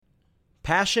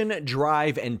Passion,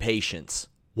 drive, and patience.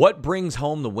 What brings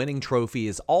home the winning trophy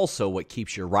is also what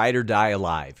keeps your ride or die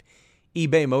alive.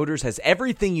 eBay Motors has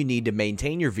everything you need to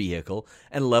maintain your vehicle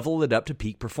and level it up to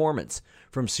peak performance.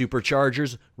 From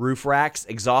superchargers, roof racks,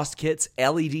 exhaust kits,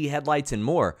 LED headlights, and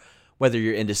more. Whether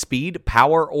you're into speed,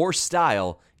 power, or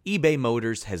style, eBay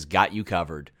Motors has got you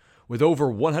covered. With over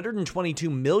 122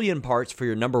 million parts for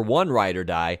your number one ride or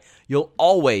die, you'll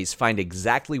always find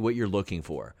exactly what you're looking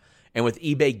for. And with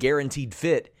eBay Guaranteed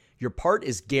Fit, your part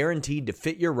is guaranteed to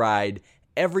fit your ride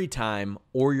every time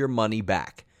or your money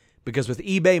back. Because with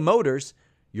eBay Motors,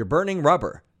 you're burning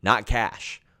rubber, not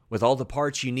cash. With all the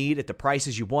parts you need at the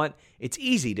prices you want, it's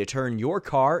easy to turn your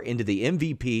car into the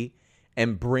MVP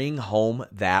and bring home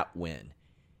that win.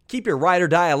 Keep your ride or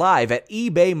die alive at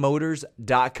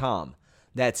ebaymotors.com.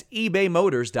 That's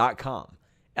ebaymotors.com.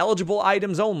 Eligible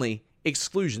items only.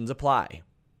 Exclusions apply.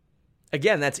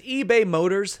 Again, that's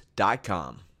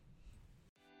ebaymotors.com.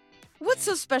 What's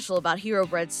so special about Hero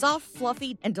Bread's soft,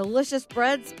 fluffy, and delicious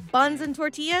breads, buns, and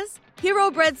tortillas?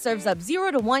 Hero Bread serves up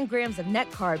 0 to 1 grams of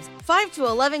net carbs, 5 to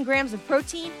 11 grams of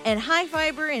protein, and high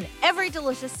fiber in every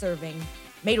delicious serving.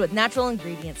 Made with natural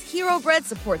ingredients, Hero Bread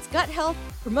supports gut health,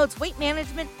 promotes weight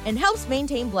management, and helps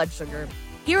maintain blood sugar.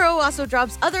 Hero also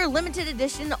drops other limited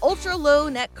edition ultra-low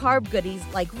net carb goodies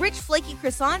like rich flaky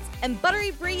croissants and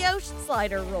buttery brioche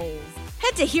slider rolls.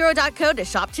 Head to hero.co to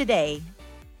shop today.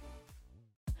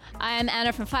 I am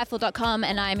Anna from Fightful.com,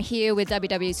 and I'm here with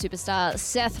WWE superstar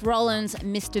Seth Rollins,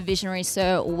 Mr. Visionary.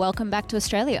 Sir, welcome back to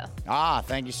Australia.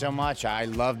 Thank you so much. I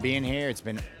love being here. It's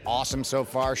been awesome so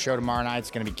far. Show tomorrow night,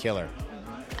 it's going to be killer.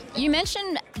 You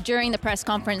mentioned during the press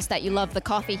conference that you love the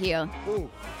coffee here.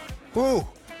 Ooh.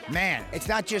 Man, it's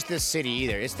not just this city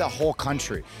either. It's the whole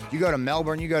country. You go to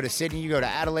Melbourne, you go to Sydney, you go to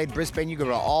Adelaide, Brisbane, you go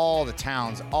to all the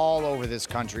towns all over this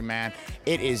country, man.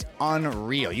 It is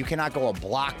unreal. You cannot go a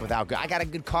block without I got a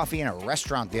good coffee in a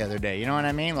restaurant the other day. You know what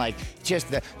I mean? Like, just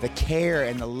the care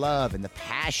and the love and the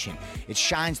passion. It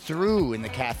shines through in the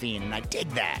caffeine, and I dig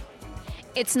that.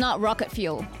 It's not rocket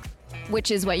fuel, which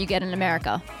is what you get in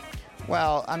America.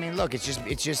 Well, I mean, look, it's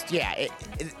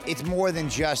more than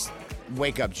just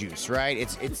wake-up juice, right?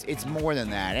 It's more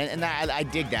than that, and I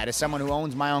dig that. As someone who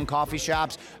owns my own coffee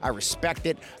shops, I respect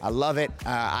it. I love it.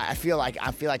 I feel like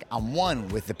I'm one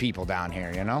with the people down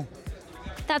here. You know.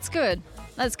 That's good.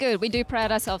 That's good. We do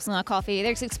pride ourselves on our coffee.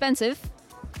 It's expensive,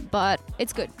 but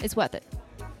it's good. It's worth it.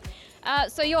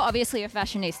 So you're obviously a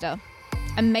fashionista.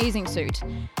 Amazing suit.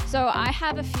 So I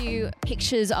have a few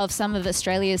pictures of some of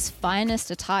Australia's finest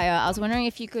attire. I was wondering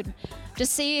if you could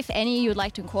just see if any you would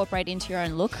like to incorporate into your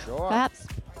own look, Sure. perhaps.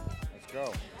 Let's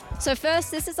go. So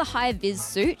first, this is a high-vis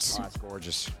suit. Oh, that's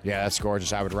gorgeous. Yeah, that's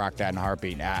gorgeous. I would rock that in a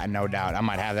heartbeat. No doubt. I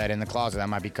might have that in the closet. That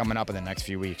might be coming up in the next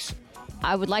few weeks.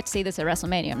 I would like to see this at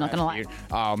WrestleMania, I'm not going to lie.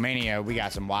 Oh, Mania, we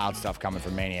got some wild stuff coming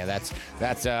for Mania.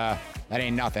 That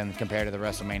ain't nothing compared to the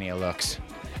WrestleMania looks.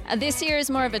 This here is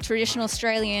more of a traditional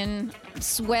Australian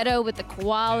sweater with the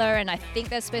koala, and I think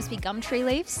that's supposed to be gum tree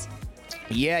leaves.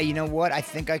 Yeah, you know what? I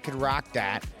think I could rock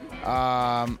that.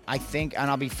 I think, and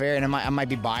I'll be fair, and I might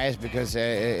be biased because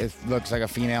it looks like a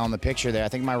female in the picture there. I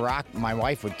think my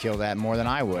wife would kill that more than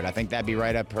I would. I think that'd be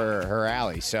right up her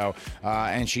alley. So,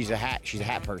 and she's a hat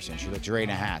person. She looks great in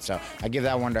a hat. So I give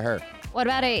that one to her. What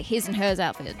about a his and hers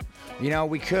outfit? You know,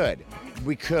 we could,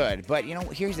 but you know,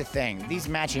 here's the thing: these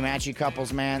matchy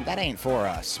couples, man, that ain't for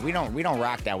us. We don't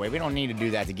rock that way. We don't need to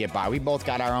do that to get by. We both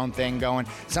got our own thing going.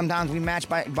 Sometimes we match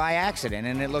by accident,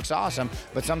 and it looks awesome.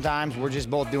 But sometimes we're just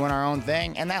both doing our own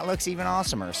thing, and that looks even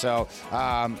awesomer. So,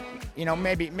 you know,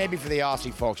 maybe for the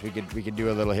Aussie folks, we could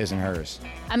do a little his and hers.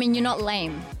 I mean, you're not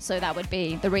lame, so that would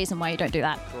be the reason why you don't do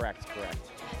that. Correct.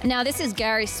 Now, this is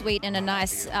Gary Sweet in a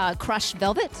nice crushed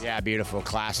velvet. Yeah, beautiful,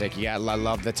 classic. Yeah, I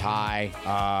love the tie.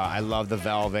 I love the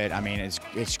velvet. I mean,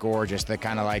 it's gorgeous. The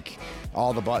kind of like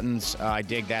all the buttons. I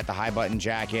dig that. The high button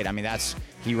jacket. I mean,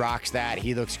 he rocks that.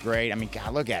 He looks great. I mean,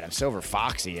 God, look at him. Silver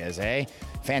fox he is, eh?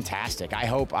 Fantastic. I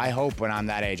hope when I'm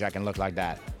that age I can look like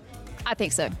that. I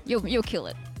think so. You'll kill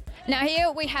it. Now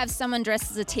here we have someone dressed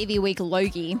as a TV Week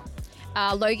Logie.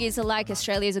 Logies are like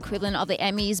Australia's equivalent of the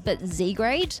Emmys, but Z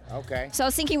grade. Okay. So I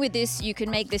was thinking with this, you could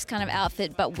make this kind of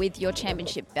outfit, but with your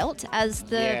championship belt as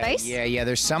the base. Yeah.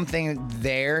 There's something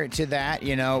there to that.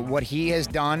 You know, what he has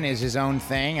done is his own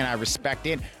thing, and I respect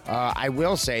it. I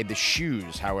will say the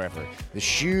shoes, however. The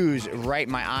shoes,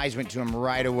 my eyes went to them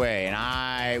right away, and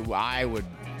I would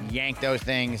yank those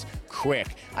things quick.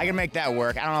 I can make that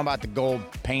work. I don't know about the gold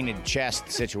painted chest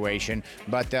situation,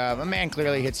 but a man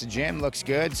clearly hits the gym, looks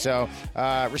good, so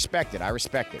respect it. I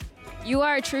respect it. You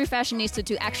are a true fashionista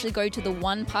to actually go to the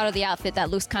one part of the outfit that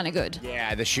looks kind of good.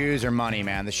 Yeah, the shoes are money,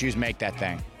 man. The shoes make that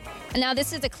thing. Now,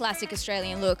 this is a classic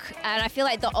Australian look, and I feel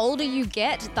like the older you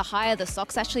get, the higher the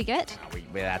socks actually get.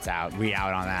 That's out. We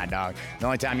out on that, dog. The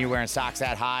only time you're wearing socks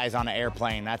that high is on an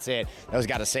airplane. That's it. Those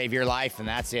got to save your life, and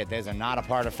that's it. Those are not a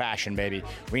part of fashion, baby.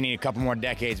 We need a couple more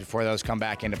decades before those come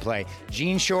back into play.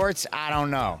 Jean shorts, I don't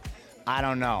know. I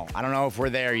don't know if we're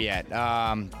there yet.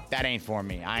 That ain't for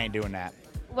me. I ain't doing that.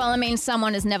 Well, I mean,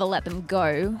 someone has never let them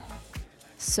go,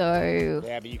 so...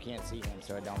 Yeah, but you can't see him,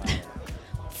 so it don't matter.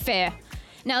 Fair.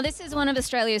 Now, this is one of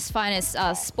Australia's finest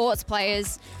sports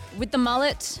players with the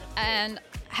mullet. And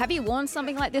have you worn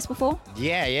something like this before?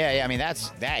 Yeah. I mean,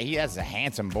 that's a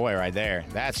handsome boy right there.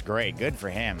 That's great. Good for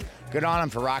him. Good on him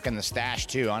for rocking the stash,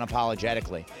 too,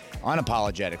 unapologetically.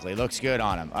 Looks good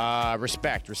on him.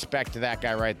 Respect to that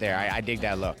guy right there. I dig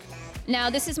that look.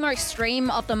 Now, this is more extreme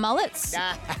of the mullets.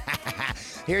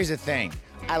 Here's the thing.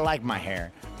 I like my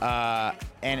hair.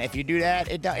 And if you do that,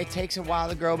 it takes a while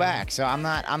to grow back. So I'm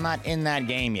not in that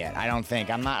game yet. I don't think.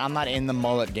 I'm not in the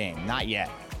mullet game. Not yet.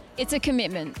 It's a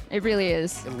commitment. It really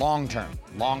is. Long term.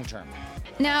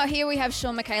 Now here we have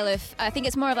Sean McAuliffe. I think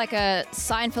it's more of like a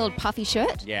Seinfeld puffy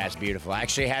shirt. Yeah, it's beautiful. I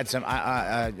actually had some.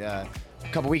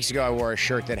 A couple weeks ago, I wore a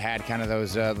shirt that had kind of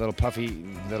those little puffy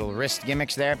little wrist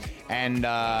gimmicks there, and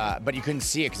but you couldn't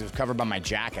see it because it was covered by my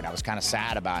jacket. I was kind of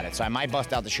sad about it, so I might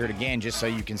bust out the shirt again just so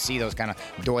you can see those kind of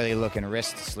doily-looking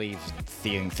wrist sleeves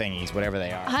thingies, whatever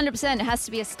they are. 100%. It has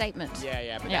to be a statement.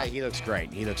 Yeah, but he looks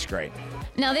great.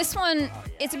 Now this one,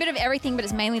 it's a bit of everything, but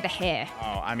it's mainly the hair.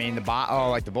 Oh, I mean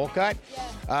like the bowl cut.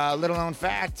 Little known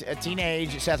fact: a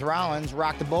teenage Seth Rollins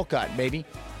rocked the bowl cut, baby.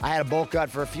 I had a bowl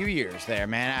cut for a few years there,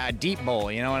 man. A deep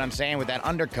bowl, you know what I'm saying, with that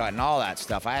undercut and all that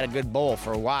stuff. I had a good bowl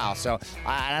for a while, so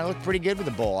I looked pretty good with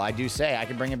the bowl. I do say I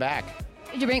could bring it back.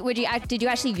 Did you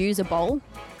actually use a bowl?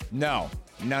 No.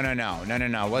 We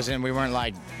weren't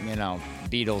like,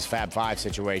 Beatles Fab Five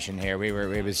situation here. We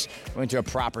went to a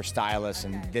proper stylist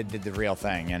and did the real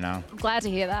thing, Glad to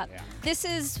hear that. Yeah. This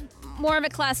is more of a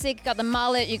classic. You got the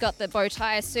mullet, you got the bow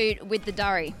tie suit with the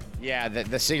durry. Yeah,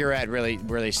 the cigarette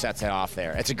really sets it off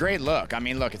there. It's a great look. I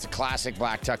mean, look, it's a classic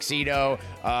black tuxedo,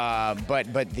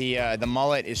 but the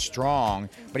mullet is strong,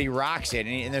 but he rocks it,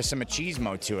 and there's some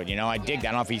machismo to it. I dig that.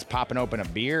 I don't know if he's popping open a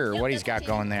beer or what he's got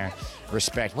going there.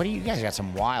 Respect. What do you guys got?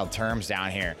 Some wild terms down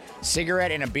here.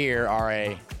 Cigarette and a beer are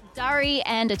a durry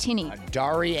and a tinny. A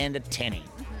durry and a tinny.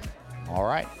 All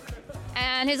right.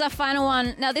 And here's our final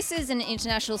one. Now, this is an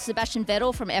international Sebastian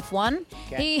Vettel from F1.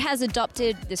 Okay. He has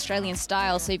adopted the Australian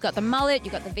style. So you've got the mullet,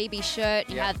 you've got the VB shirt,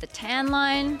 you have the tan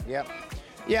line. Yep.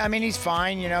 Yeah, I mean, he's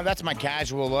fine. That's my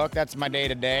casual look. That's my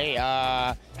day-to-day.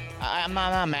 I'm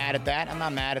not mad at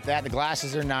that. The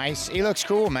glasses are nice. He looks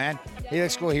cool, man. He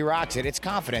looks cool. He rocks it. It's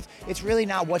confidence. It's really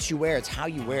not what you wear. It's how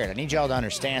you wear it. I need y'all to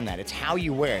understand that. It's how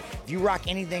you wear it. If you rock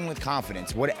anything with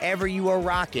confidence, whatever you are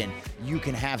rocking, you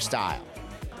can have style.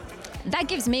 That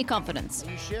gives me confidence.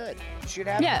 You should. You should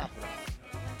have confidence.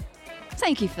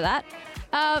 Thank you for that.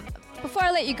 Before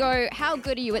I let you go, how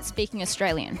good are you at speaking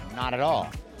Australian? Not at all.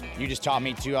 You just taught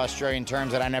me 2 Australian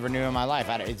terms that I never knew in my life.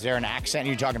 Is there an accent?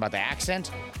 Are you talking about the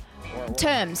accent?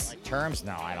 Terms. Like terms?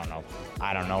 No, I don't know.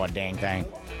 I don't know a dang thing.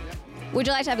 Would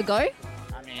you like to have a go? I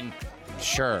mean,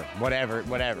 sure. Whatever.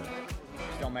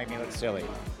 Just don't make me look silly.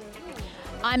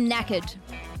 I'm knackered.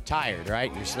 Tired,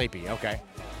 right? You're sleepy. Okay.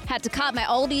 Had to cart my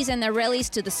oldies and their rellies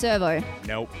to the servo.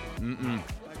 Nope.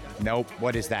 Nope.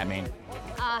 What does that mean?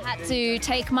 Had to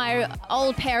take my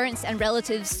old parents and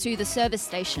relatives to the service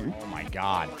station. Oh, my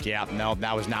God. Yeah, no,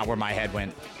 that was not where my head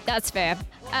went. That's fair.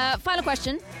 Final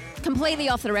question, completely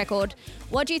off the record.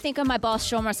 What do you think of my boss,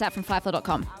 Sean Mossat from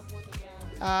Fifo.com?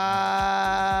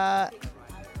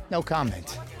 No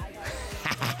comment.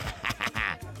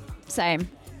 Same.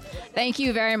 Thank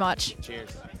you very much. Cheers.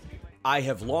 I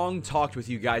have long talked with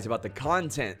you guys about the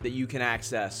content that you can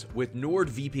access with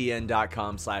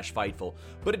nordvpn.com/Fightful,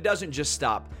 but it doesn't just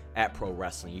stop at pro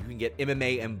wrestling. You can get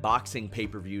MMA and boxing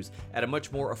pay-per-views at a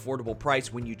much more affordable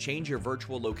price when you change your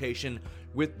virtual location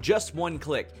with just one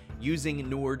click using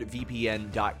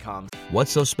nordvpn.com.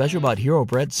 What's so special about Hero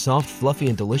Bread's soft, fluffy,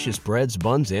 and delicious breads,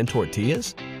 buns, and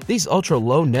tortillas? These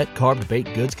ultra-low net-carb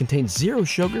baked goods contain zero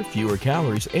sugar, fewer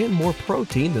calories, and more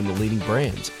protein than the leading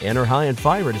brands, and are high in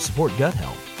fiber to support gut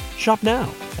health. Shop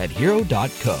now at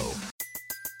hero.co.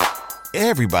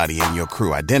 Everybody in your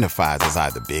crew identifies as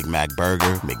either Big Mac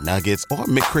Burger, McNuggets, or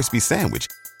McCrispy Sandwich,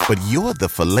 but you're the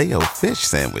Filet-O-Fish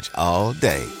Sandwich all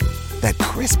day. That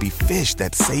crispy fish,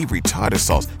 that savory tartar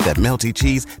sauce, that melty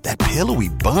cheese, that pillowy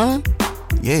bun.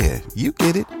 Yeah, you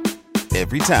get it.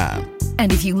 Every time.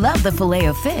 And if you love the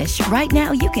Filet-O-Fish, right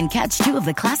now you can catch two of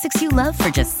the classics you love for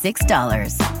just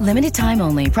 $6. Limited time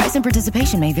only. Price and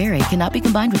participation may vary. Cannot be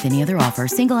combined with any other offer.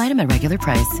 Single item at regular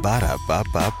price.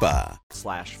 Ba-da-ba-ba-ba.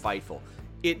 /Fightful.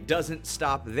 It doesn't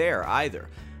stop there either.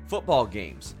 Football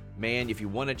games. Man, if you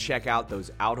want to check out those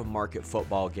out-of-market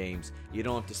football games, you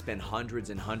don't have to spend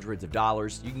hundreds and hundreds of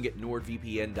dollars. You can get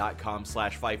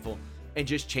nordvpn.com/Fightful and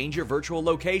just change your virtual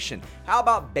location. How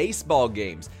about baseball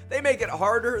games? They make it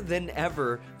harder than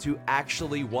ever to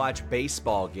actually watch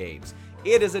baseball games.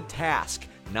 It is a task.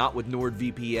 Not with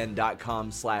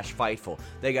nordvpn.com/Fightful.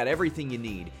 They got everything you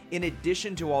need, in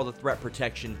addition to all the threat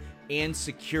protection and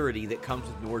security that comes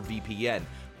with NordVPN.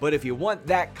 But if you want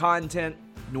that content,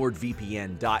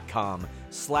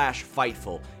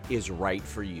 nordvpn.com/Fightful is right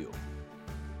for you.